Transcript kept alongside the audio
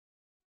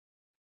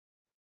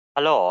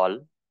Hello all,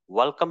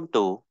 welcome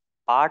to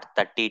part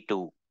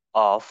 32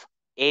 of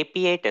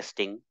API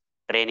testing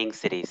training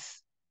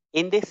series.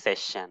 In this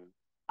session,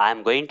 I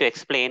am going to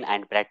explain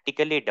and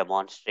practically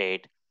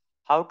demonstrate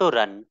how to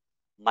run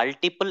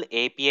multiple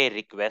API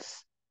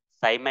requests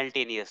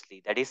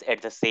simultaneously, that is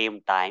at the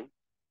same time,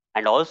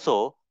 and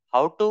also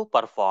how to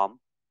perform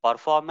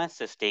performance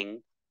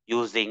testing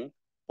using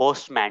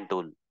Postman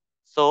tool.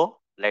 So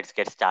let's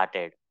get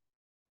started.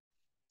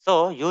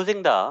 So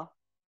using the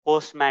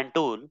Postman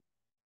tool,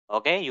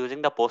 okay,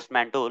 using the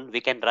Postman tool,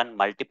 we can run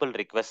multiple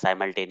requests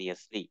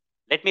simultaneously.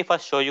 Let me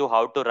first show you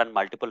how to run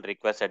multiple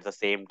requests at the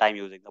same time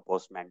using the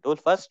Postman tool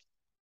first,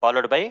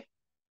 followed by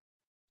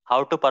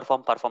how to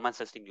perform performance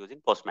testing using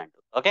Postman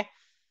tool. Okay.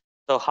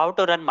 So how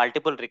to run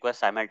multiple requests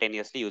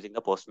simultaneously using the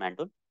Postman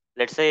tool?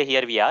 Let's say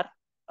here we are.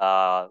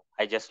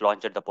 I just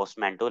launched the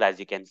Postman tool as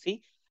you can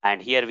see.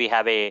 And here we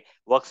have a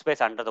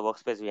workspace. Under the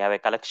workspace, we have a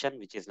collection,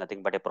 which is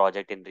nothing but a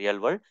project in real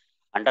world.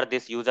 Under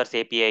this users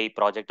API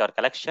project or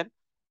collection,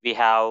 we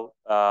have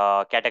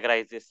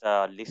categorized this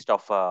list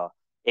of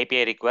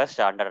API requests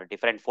under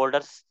different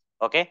folders.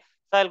 Okay.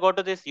 So I'll go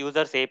to this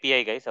users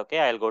API guys. Okay.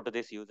 I'll go to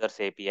this users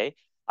API.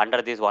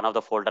 Under this one of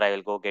the folder, I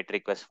will go get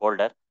request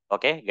folder.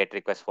 Okay, get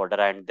request folder,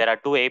 and there are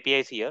two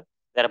APIs here.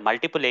 There are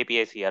multiple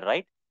APIs here,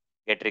 right?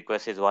 Get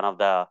request is one of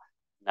the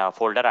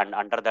folder, and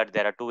under that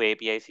there are two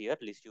APIs here,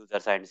 list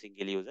users and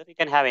single user. You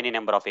can have any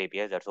number of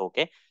APIs, that's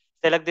okay.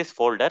 Select this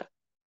folder.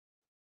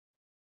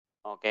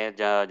 Okay,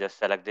 just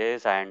select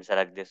this and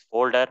select this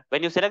folder.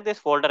 When you select this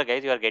folder,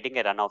 guys, you are getting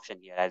a run option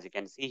here. As you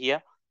can see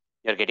here,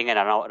 you're getting a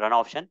run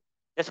option.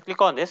 Just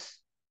click on this.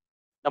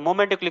 The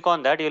moment you click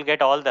on that, you'll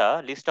get all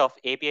the list of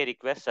API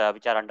requests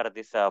which are under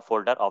this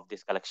folder of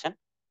this collection.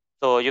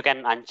 So you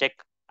can uncheck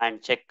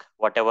and check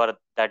whatever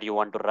that you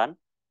want to run.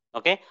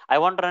 Okay, I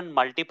want to run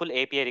multiple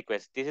API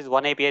requests. This is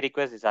one API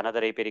request, this is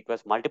another API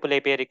request, multiple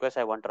API requests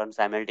I want to run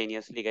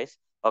simultaneously, guys.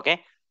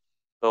 Okay,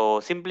 so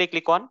simply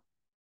click on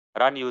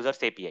run users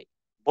API.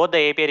 Both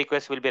the API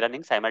requests will be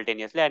running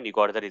simultaneously and you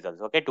got the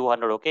results. Okay,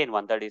 200 okay in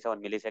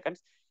 137 milliseconds.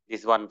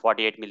 This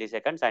 148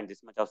 milliseconds and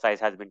this much of size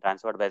has been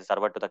transferred by the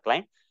server to the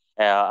client.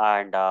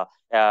 And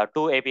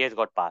two APIs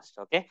got passed.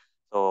 Okay,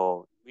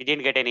 so we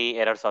didn't get any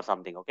errors or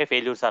something. Okay,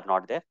 failures are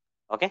not there.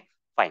 Okay,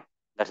 fine.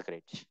 That's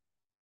great.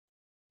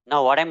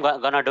 Now what I'm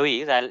gonna do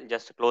is I'll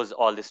just close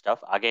all this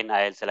stuff. Again,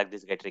 I'll select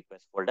this get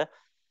request folder.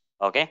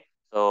 Okay,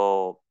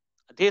 so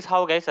this is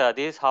how guys,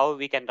 this is how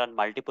we can run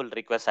multiple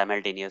requests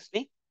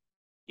simultaneously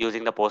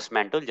using the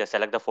Postman tool. Just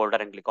select the folder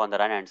and click on the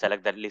run and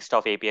select the list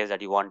of APIs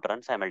that you want to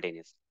run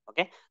simultaneously.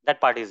 Okay, that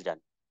part is done.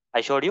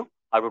 I showed you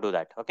how to do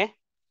that. Okay,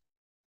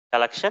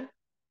 collection,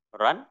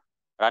 run,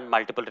 run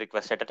multiple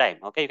requests at a time.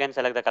 Okay, you can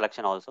select the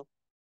collection also.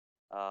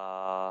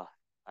 Are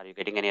you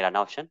getting any run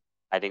option?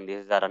 I think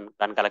this is the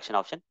run collection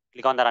option.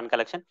 Click on the run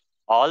collection.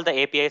 All the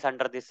APIs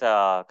under this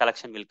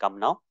collection will come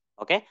now.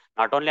 Okay,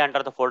 not only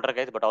under the folder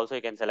guys, but also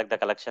you can select the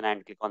collection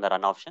and click on the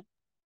run option.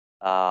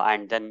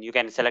 And then you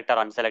can select or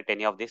unselect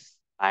any of this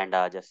and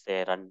just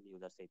say run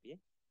users API.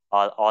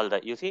 All the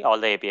you see all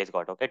the APIs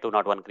got okay.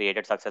 201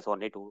 created success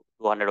only.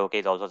 200 OK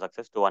is also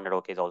success. 200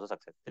 OK is also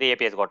success. Three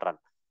APIs got run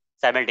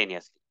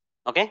simultaneously.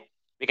 Okay,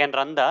 we can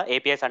run the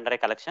APIs under a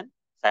collection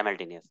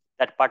simultaneously.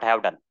 That part I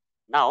have done.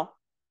 Now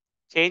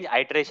change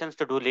iterations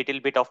to do little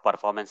bit of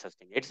performance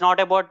testing. It's not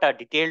about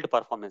detailed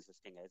performance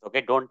testing, guys.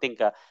 Okay, don't think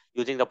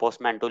using the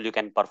Postman tool you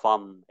can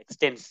perform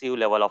extensive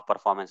level of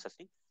performance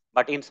testing.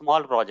 But in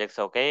small projects,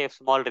 okay, if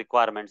small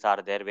requirements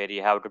are there where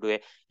you have to do a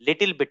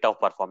little bit of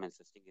performance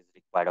testing is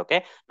required.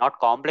 Okay, not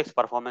complex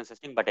performance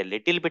testing, but a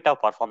little bit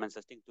of performance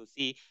testing to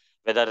see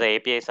whether the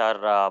APIs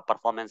are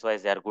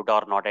performance-wise they are good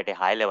or not at a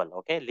high level.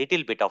 Okay,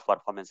 little bit of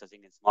performance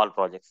testing in small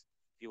projects.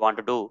 If you want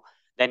to do,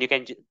 then you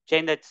can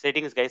change the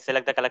settings, guys.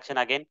 Select the collection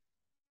again.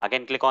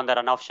 Again, click on the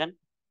run option.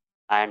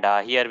 And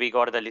here we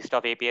got the list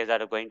of APIs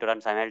that are going to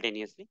run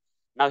simultaneously.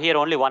 Now here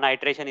only one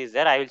iteration is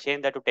there. I will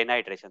change that to 10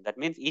 iterations. That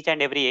means each and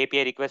every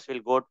API request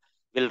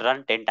will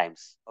run 10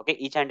 times. Okay,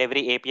 each and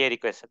every API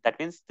request. That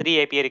means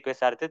 3 API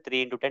requests are there,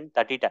 3 into 10,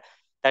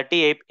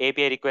 30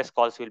 API request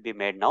calls will be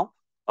made now.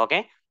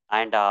 Okay,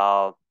 and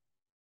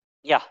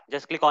yeah,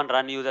 just click on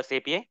run users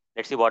API.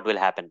 Let's see what will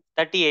happen.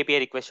 30 API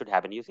requests should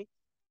happen. You see,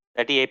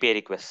 30 API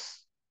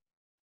requests.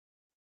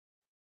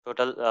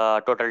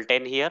 Total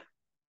 10 here.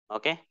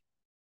 Okay,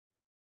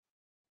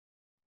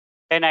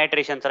 10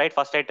 iterations, right?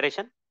 First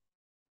iteration,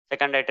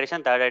 second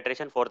iteration, third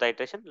iteration, fourth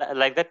iteration,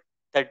 like that.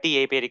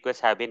 30 API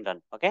requests have been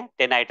run. Okay,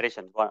 10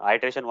 iterations.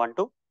 Iteration 1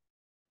 to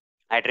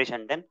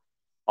iteration 10.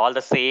 All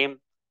the same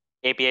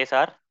APIs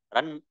are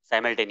run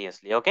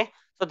simultaneously. Okay,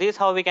 so this is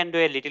how we can do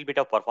a little bit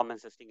of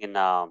performance testing in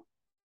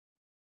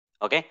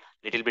okay,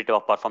 little bit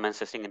of performance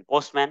testing in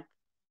Postman.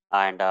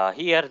 And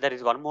here there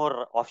is one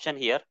more option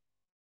here.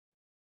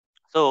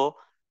 So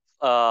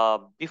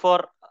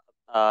before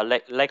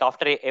like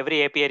after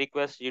every API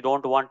request, you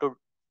don't want to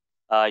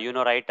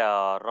right,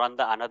 run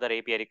the another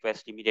API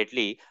request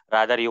immediately.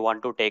 Rather, you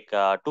want to take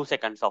 2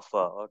 seconds of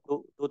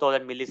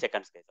 2000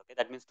 milliseconds, guys. Okay,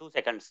 that means 2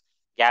 seconds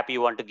gap you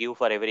want to give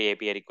for every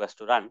API request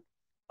to run.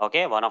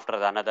 Okay, one after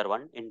the another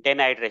one in 10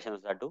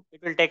 iterations that do.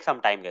 It will take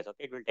some time, guys.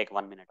 Okay, it will take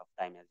 1 minute of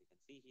time, as you can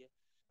see here.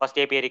 First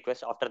API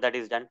request, after that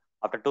is done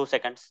after 2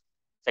 seconds.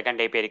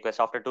 Second API request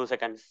after 2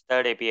 seconds.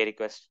 Third API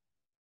request.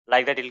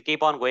 Like that, it will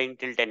keep on going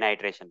till 10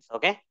 iterations.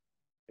 Okay,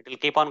 it will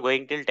keep on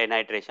going till 10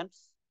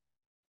 iterations.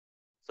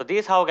 So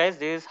this is how, guys,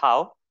 this is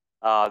how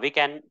we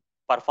can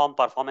perform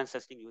performance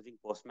testing using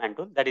Postman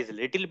tool. That is a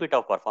little bit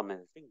of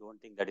performance testing.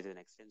 Don't think that is an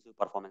extensive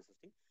performance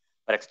testing.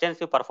 For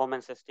extensive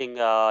performance testing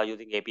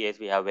using APIs,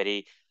 we have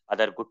very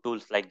other good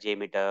tools like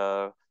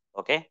JMeter.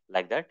 Okay,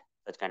 like that.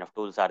 Such kind of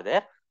tools are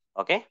there.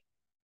 Okay,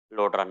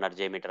 load runner,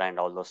 JMeter, and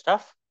all those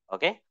stuff.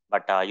 Okay,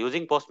 but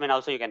using Postman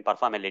also you can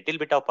perform a little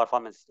bit of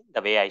performance testing,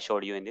 the way I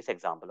showed you in this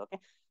example. Okay,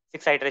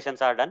 6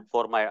 iterations are done,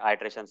 4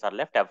 iterations are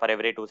left. For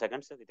every 2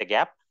 seconds with a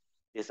gap,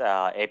 these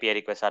API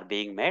requests are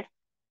being made.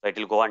 So it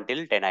will go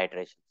until 10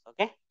 iterations.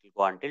 Okay, it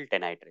will go until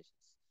 10 iterations.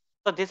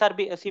 So these are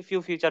a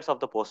few features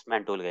of the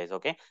Postman tool, guys.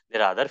 Okay,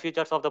 there are other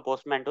features of the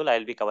Postman tool. I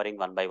will be covering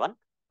one by one.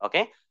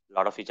 Okay, a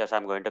lot of features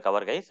I'm going to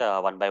cover, guys,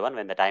 one by one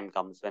when the time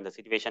comes, when the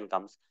situation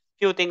comes.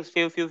 Few things,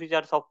 few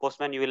features of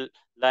Postman you will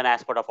learn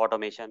as part of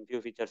automation.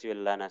 Few features you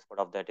will learn as part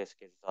of the test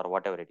cases or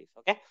whatever it is.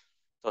 Okay,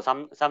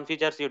 so some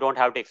features you don't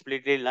have to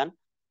explicitly learn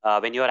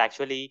when you are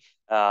actually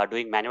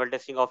doing manual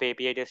testing of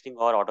API testing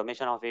or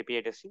automation of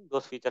API testing.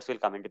 Those features will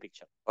come into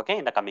picture. Okay,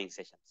 in the coming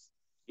sessions.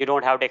 You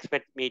don't have to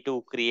expect me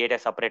to create a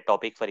separate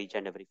topic for each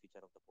and every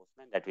feature of the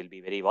Postman. That will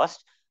be very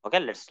vast. Okay,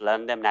 let's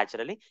learn them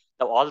naturally.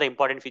 All the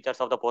important features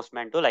of the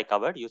Postman tool I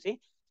covered. You see,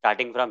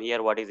 starting from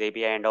here, what is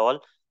API and all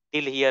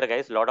till here,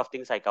 guys. A lot of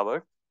things I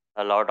covered.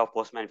 A lot of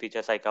Postman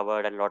features I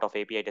covered, and a lot of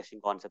API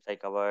testing concepts I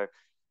covered.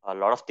 A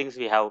lot of things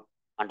we have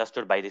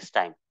understood by this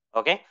time.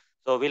 Okay,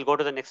 so we'll go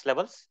to the next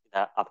levels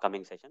in the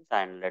upcoming sessions,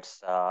 and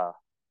let's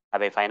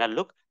have a final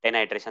look. 10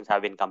 iterations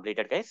have been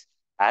completed, guys,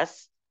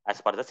 as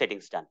per the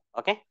settings done.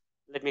 Okay,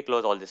 let me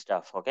close all this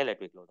stuff. Okay, let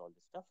me close all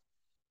this stuff.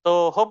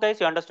 So hope, guys,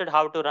 you understood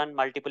how to run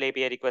multiple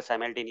API requests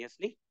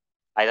simultaneously,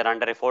 either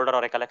under a folder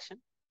or a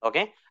collection.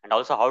 Okay, and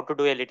also how to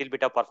do a little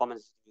bit of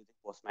performance using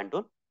Postman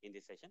tool in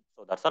this session.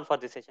 So that's all for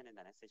this session. In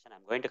the next session,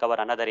 I'm going to cover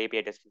another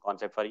API testing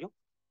concept for you.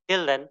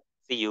 Till then,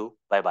 see you.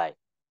 Bye bye.